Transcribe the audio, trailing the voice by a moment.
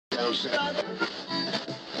I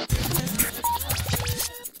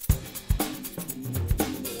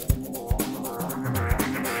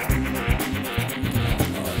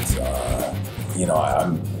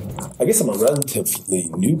guess I'm a relatively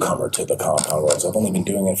newcomer to the Comic-Con world. I've only been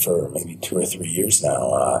doing it for maybe 2 or 3 years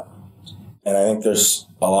now. And I think there's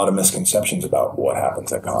a lot of misconceptions about what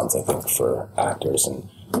happens at cons, I think, for actors. And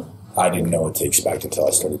I didn't know what to expect until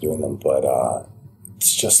I started doing them. But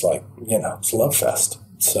it's just like, it's a love fest.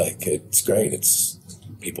 It's like, it's great. It's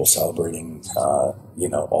people celebrating,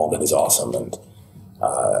 all that is awesome. And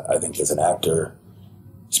I think as an actor,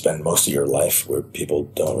 spend most of your life where people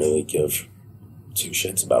don't really give two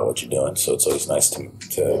shits about what you're doing. So it's always nice to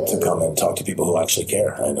come and talk to people who actually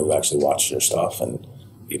care and who actually watch your stuff and,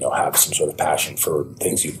 have some sort of passion for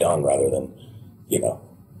things you've done rather than,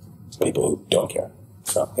 people who don't care.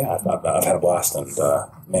 So, yeah, I've had a blast. And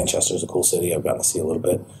Manchester's a cool city. I've gotten to see a little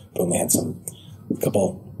bit. But we had a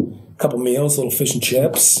couple meals, little fish and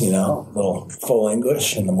chips, little full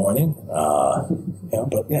English in the morning.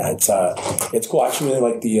 But yeah, it's cool. I actually really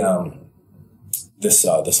like the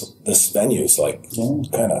this venue is like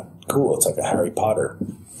kind of cool. It's like a Harry Potter.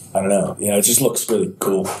 I don't know. It just looks really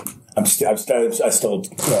cool. That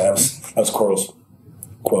was Coral's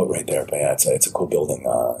quote right there. But yeah, it's a cool building.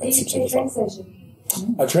 It's a train station.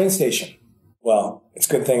 A train station. Well, it's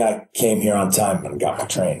a good thing I came here on time and got my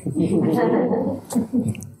train.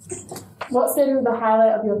 What's been the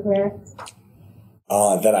highlight of your career?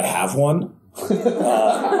 That I have one.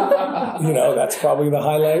 That's probably the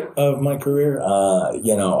highlight of my career.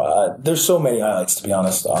 There's so many highlights, to be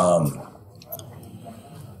honest.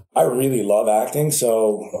 I really love acting,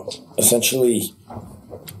 so essentially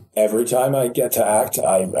every time I get to act,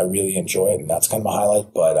 I really enjoy it, and that's kind of a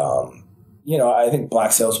highlight. But, I think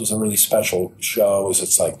Black Sails was a really special show.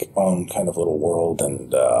 It's like own kind of little world,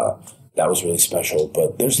 and that was really special.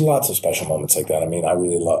 But there's lots of special moments like that. I mean, I've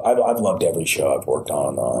loved every show I've worked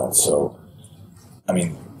on, so... I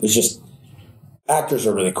mean, there's just actors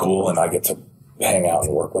are really cool, and I get to hang out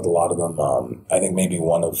and work with a lot of them. I think maybe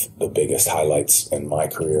one of the biggest highlights in my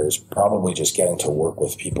career is probably just getting to work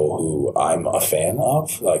with people who I'm a fan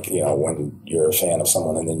of. Like, when you're a fan of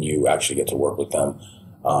someone and then you actually get to work with them,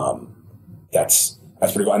 that's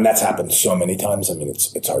pretty cool. And that's happened so many times. I mean,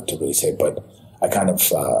 it's hard to really say, but I kind of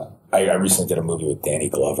I recently did a movie with Danny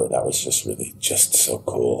Glover that was just really just so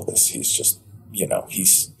cool. He's just.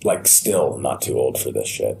 He's like still not too old for this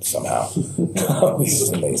shit somehow. He's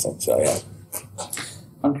just amazing. So, yeah.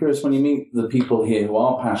 I'm curious, when you meet the people here who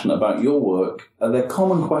are passionate about your work, are there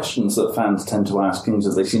common questions that fans tend to ask things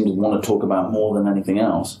that they seem to want to talk about more than anything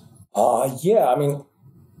else? Yeah, I mean,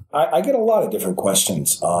 I get a lot of different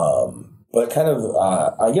questions. But kind of,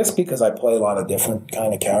 I guess because I play a lot of different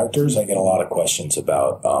kind of characters, I get a lot of questions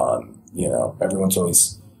about, everyone's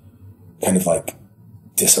always kind of like,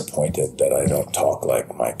 disappointed that I don't talk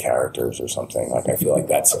like my characters or something. Like, I feel like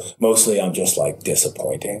that's mostly I'm just like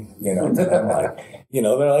disappointing, to them. Like,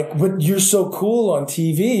 they're like, but you're so cool on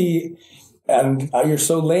TV and you're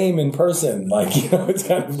so lame in person. Like, it's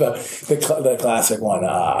kind of the classic one.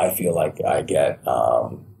 I feel like I get,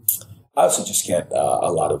 I also just get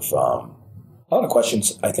a lot of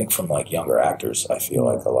questions, I think, from like younger actors. I feel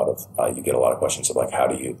like you get a lot of questions of like, how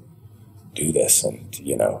do you do this? And,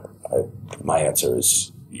 my answer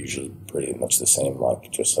is usually pretty much the same. Like,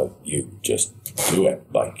 just like, you just do it.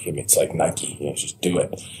 Like, I mean, it's like Nike, just do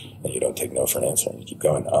it. And you don't take no for an answer and you keep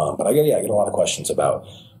going. But I get a lot of questions about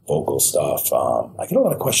vocal stuff. I get a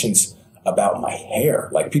lot of questions about my hair.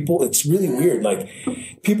 Like, people, it's really weird. Like,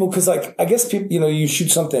 people, cause like, I guess people, you shoot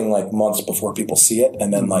something like months before people see it.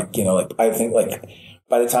 And then like, I think like,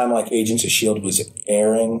 by the time like Agents of S.H.I.E.L.D. was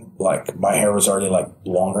airing, like my hair was already like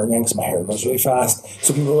longer again because my hair grows really fast.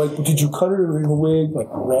 So people were like, well, did you cut it or in a wig?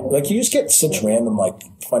 Like you just get such random, like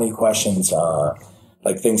funny questions,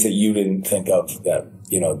 like things that you didn't think of that,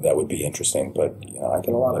 that would be interesting. But, I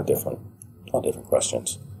get a lot of different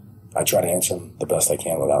questions. I try to answer them the best I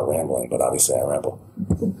can without rambling, but obviously I ramble.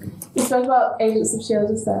 You spoke about Agents of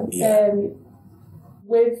S.H.I.E.L.D. just then. Yeah.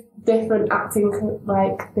 With different acting,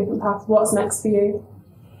 like different paths, what's next for you?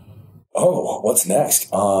 Oh, what's next?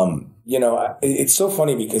 It's so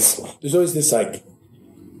funny because there's always this, I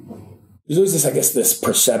guess, this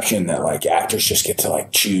perception that like actors just get to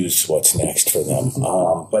like choose what's next for them.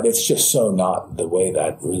 But it's just so not the way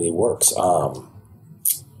that really works.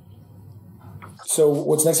 So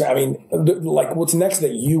what's next? I mean, what's next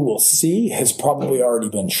that you will see has probably already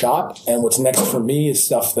been shot. And what's next for me is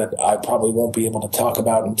stuff that I probably won't be able to talk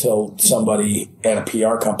about until somebody at a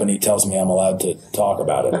PR company tells me I'm allowed to talk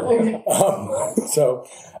about it.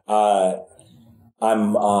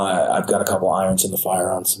 I've got a couple irons in the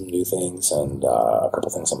fire on some new things and a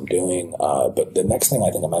couple things I'm doing. But the next thing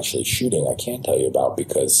I think I'm actually shooting, I can't tell you about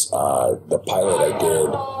because the pilot I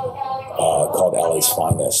did called LA's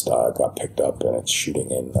Finest got picked up and it's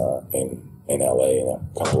shooting in LA in a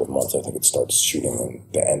couple of months. I think it starts shooting in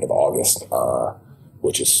the end of August,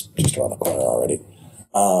 which is just around the corner already.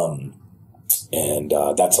 And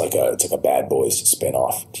that's it's like a Bad Boys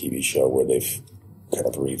spin-off TV show where they've kind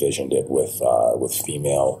of revisioned it with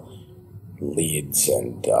female leads,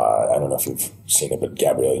 and I don't know if you've seen it, but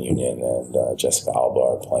Gabrielle Union and Jessica Alba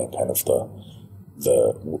are playing kind of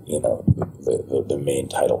the main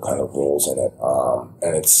title kind of roles in it,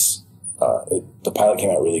 and it's the pilot came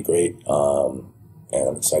out really great, and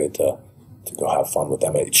I'm excited to go have fun with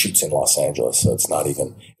them. It shoots in Los Angeles, so it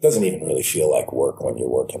doesn't even really feel like work when you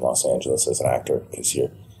work in Los Angeles as an actor,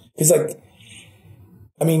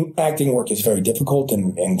 acting work is very difficult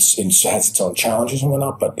and has its own challenges and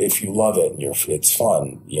whatnot, but if you love it and it's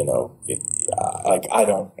fun,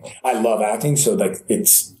 I love acting, so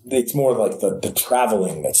it's more like the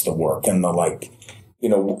traveling that's the work, and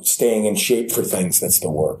the staying in shape for things that's the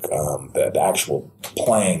work. The actual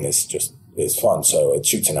playing is fun. So it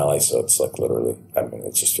shoots in LA, so it's like literally,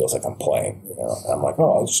 it just feels like I'm playing, I'm like,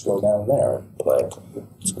 oh, I'll just go down there and play.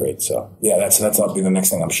 It's great. So yeah, that'll be the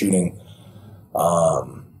next thing I'm shooting.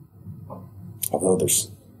 Although there's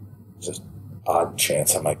just odd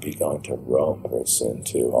chance I might be going to Rome very soon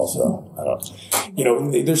too. Also, I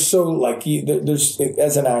don't, there's so there's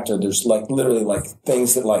as an actor, there's literally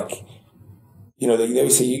things that they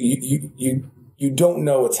always say you don't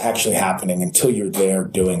know what's actually happening until you're there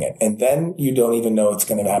doing it. And then you don't even know it's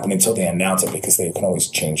going to happen until they announce it, because they can always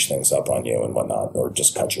change things up on you and whatnot, or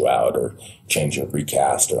just cut you out or change your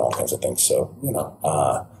recast or all kinds of things. So,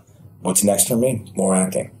 what's next for me? More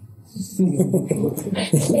acting. If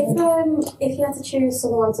you had to choose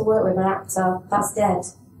someone to work with, an actor that's dead,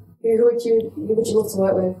 who would you love to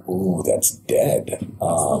work with? Ooh, that's dead.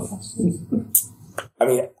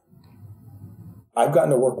 I've gotten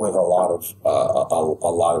to work with a lot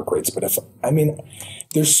of greats, but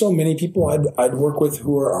there's so many people I'd work with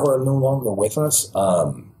who are no longer with us.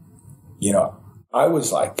 I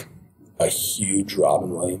was a huge Robin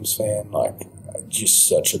Williams fan, just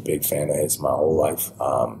such a big fan of his my whole life.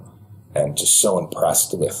 And just so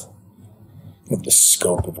impressed with the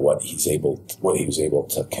scope of what he was able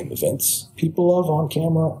to convince people of on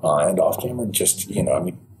camera and off camera. Just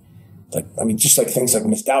just things like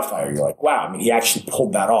Miss Doubtfire. You're like, wow. He actually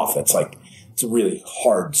pulled that off. It's it's really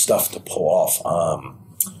hard stuff to pull off.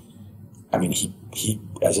 He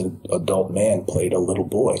as an adult man played a little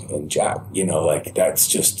boy in Jack. That's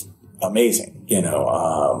just amazing.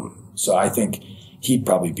 So I think he'd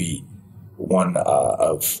probably be one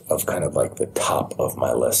of kind of the top of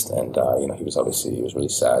my list, and he was really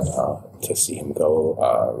sad to see him go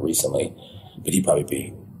recently, but he'd probably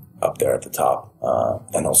be up there at the top,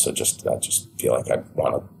 and also I just feel like I'd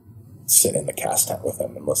want to sit in the cast tent with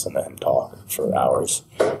him and listen to him talk for hours.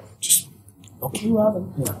 Just okay,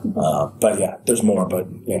 Robin. Yeah. But yeah, there's more, but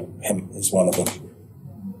him is one of them.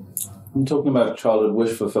 I'm talking about childhood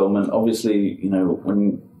wish fulfillment. Obviously,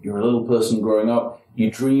 when you're a little person growing up, you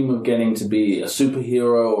dream of getting to be a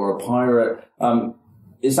superhero or a pirate.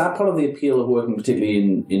 Is that part of the appeal of working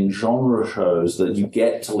particularly in genre shows, that you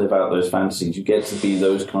get to live out those fantasies, you get to be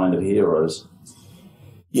those kind of heroes?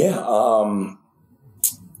 Yeah.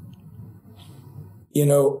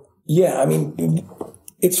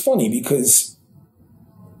 It's funny because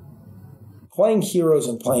playing heroes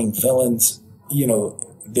and playing villains,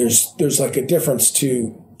 there's a difference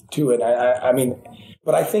to it.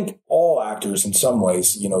 But I think all actors, in some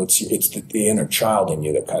ways, it's the inner child in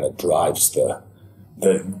you that kind of drives the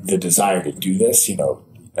desire to do this.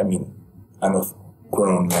 I'm a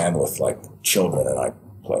grown man with children, and I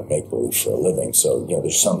play make believe for a living. So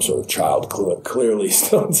there's some sort of child clearly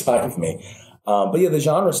still inside of me. But yeah, the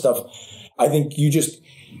genre stuff, I think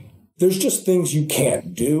there's just things you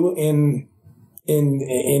can't do in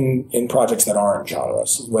projects that aren't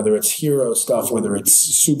genres, whether it's hero stuff, whether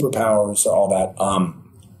it's superpowers, all that.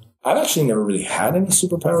 I've actually never really had any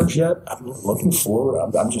superpowers yet. I'm looking forward.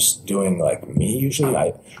 I'm just doing me usually.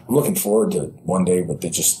 I'm looking forward to one day where they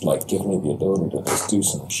just give me the ability to just do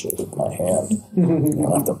some shit with my hand.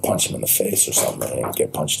 I have to punch him in the face or something and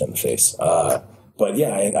get punched in the face. But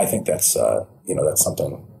yeah, I think that's that's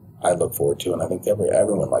something I look forward to, and I think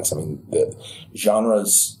everyone likes. The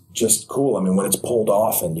genre's just cool. When it's pulled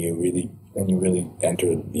off and you really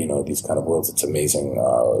enter, these kind of worlds, it's amazing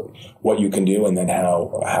what you can do, and then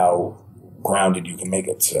how grounded you can make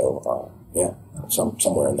it. So, yeah,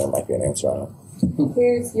 somewhere in there might be an answer on it.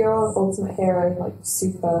 Who's your ultimate hero, like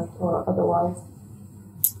super or otherwise?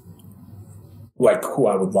 Like who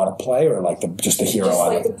I would want to play, or like just a hero? Just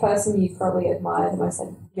like the person you probably admire the most.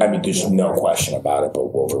 I mean, there's no question about it,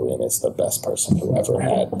 but Wolverine is the best person who ever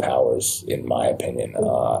had powers, in my opinion.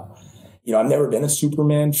 I've never been a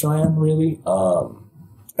Superman fan, really,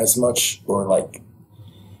 as much, or like,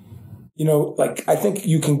 I think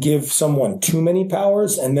you can give someone too many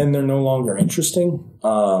powers and then they're no longer interesting.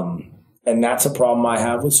 And that's a problem I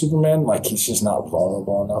have with Superman. Like, he's just not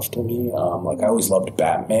vulnerable enough to me. I always loved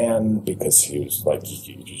Batman because he was like,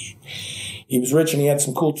 he was rich and he had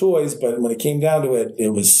some cool toys, but when it came down to it, it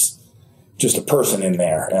was just a person in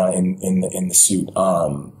there, in the suit.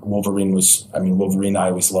 Wolverine I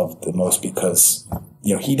always loved the most because,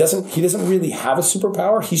 he doesn't really have a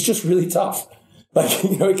superpower. He's just really tough. Like,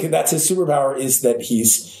 that's his superpower, is that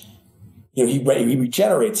he's, he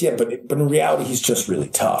regenerates, yeah, but in reality, he's just really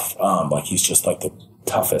tough. He's just like the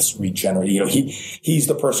toughest regenerator. He's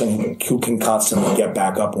the person who can constantly get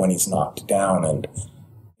back up when he's knocked down. And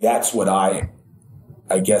that's what I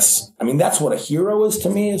guess, that's what a hero is to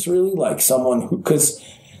me, is really like someone who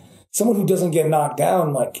doesn't get knocked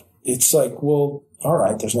down. Like, it's like, well, all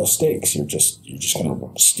right, there's no stakes. You're just going to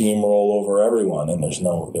steamroll over everyone, and there's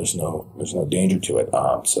no danger to it.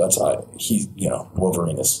 So that's why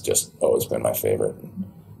Wolverine has just always been my favorite.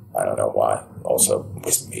 I don't know why. Also,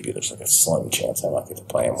 because maybe there's like a slim chance I might get to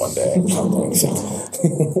play him one day or something.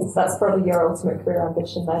 So that's probably your ultimate career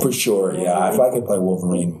ambition, then. For sure, yeah. If I could play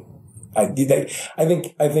Wolverine, I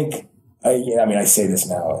say this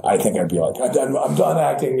now. I think I'd be like, I'm done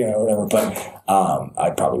acting, whatever. But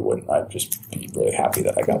I probably wouldn't. I'd just be really happy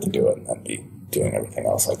that I got to do it, and I'd be doing everything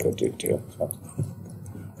else I could do too. So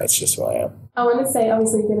that's just who I am. I want to say,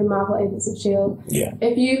 obviously, you've been in Marvel Agents of S.H.I.E.L.D. Yeah.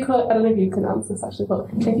 If you could, I don't know if you can answer this actually, but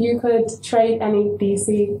if you could trade any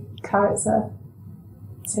DC character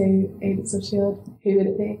to Agents of S.H.I.E.L.D., who would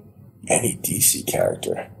it be? Any DC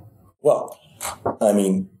character? Well,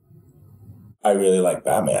 I really like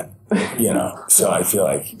Batman, so I feel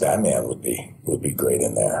like Batman would be great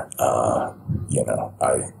in there.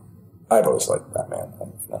 I've always liked Batman.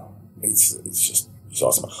 He's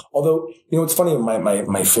awesome. Although, it's funny,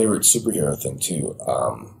 my favorite superhero thing too,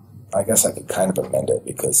 I guess I could kind of amend it,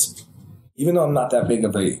 because even though I'm not that big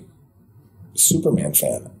of a Superman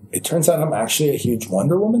fan, it turns out I'm actually a huge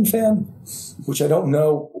Wonder Woman fan, which I don't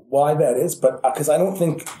know why that is, but because I don't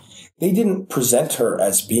think they didn't present her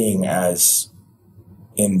as being as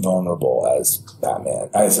invulnerable as Batman,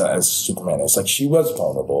 as Superman is. Like, she was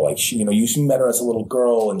vulnerable. Like, she, you met her as a little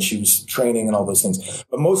girl and she was training and all those things.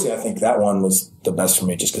 But mostly I think that one was the best for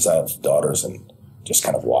me, just because I have daughters, and just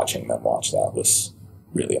kind of watching them watch that was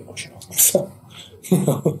really emotional. So,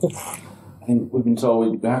 I think we've been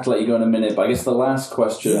told we have to let you go in a minute, but I guess the last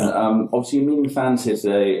question, obviously you're meeting fans here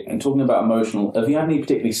today, and talking about emotional, have you had any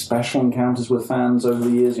particularly special encounters with fans over the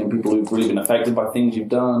years? People who've really been affected by things you've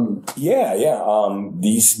done? Yeah.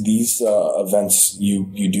 These events,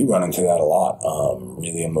 you do run into that a lot.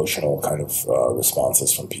 Really emotional kind of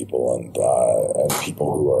responses from people, and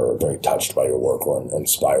people who are very touched by your work or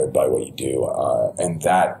inspired by what you do. And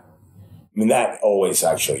that always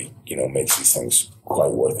actually, makes these things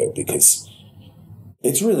quite worth it, because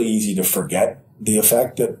it's really easy to forget the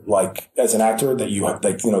effect that, like, as an actor, that you have,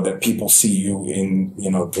 like, that people see you in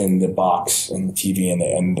the box, in the TV,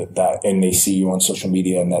 and they see you on social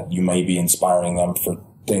media, and that you may be inspiring them for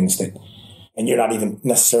things that, and you're not even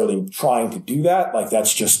necessarily trying to do that. Like,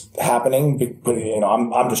 that's just happening. But,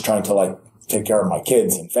 I'm just trying to, like, take care of my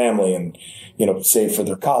kids and family, and, save for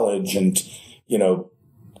their college, and,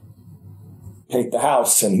 paint the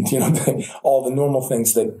house, and all the normal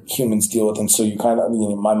things that humans deal with. And so you kind of,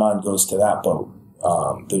 my mind goes to that. But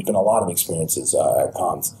there's been a lot of experiences at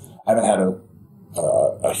cons. I haven't had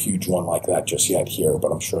a huge one like that just yet here,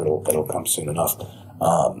 but I'm sure it'll come soon enough.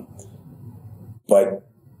 But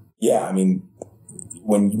yeah,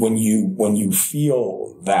 when you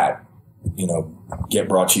feel that get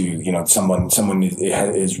brought to you, someone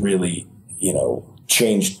is really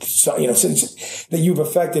changed, since that you've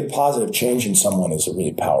affected positive change in someone, is a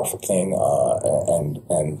really powerful thing,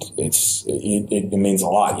 and it means a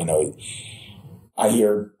lot.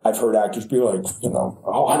 I've heard actors be like,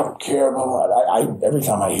 oh, I don't care about that. Every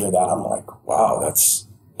time I hear that, I'm like, wow, that's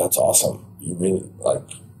awesome. You really like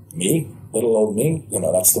me, little old me.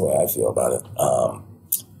 That's the way I feel about it.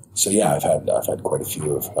 So yeah, I've had quite a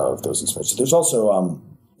few of those experiences. There's also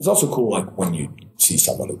it's also cool, like, when you see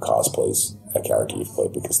someone who cosplays a character you've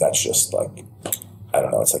played, because that's just like, I don't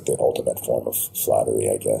know, it's like the ultimate form of flattery,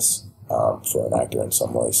 I guess, for an actor in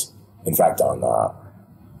some ways. In fact, on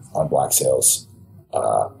Black Sails,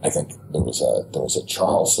 I think there was a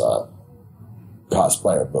Charles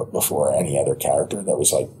cosplayer, but before any other character that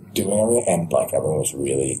was like doing everything, and like everyone was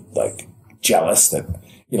really like jealous that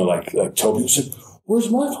like Toby was like, "Where's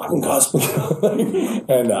my fucking cosplay?"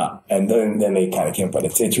 and then they kind of came, but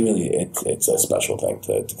it's really it's a special thing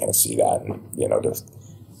to kind of see that, and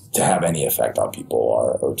to have any effect on people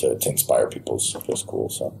or to inspire people is just cool.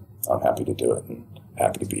 So I'm happy to do it and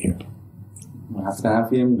happy to be here. I'm happy to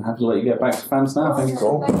have you and happy to let you get back to fans now. Thank you.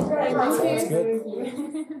 Cool. Thank you very much.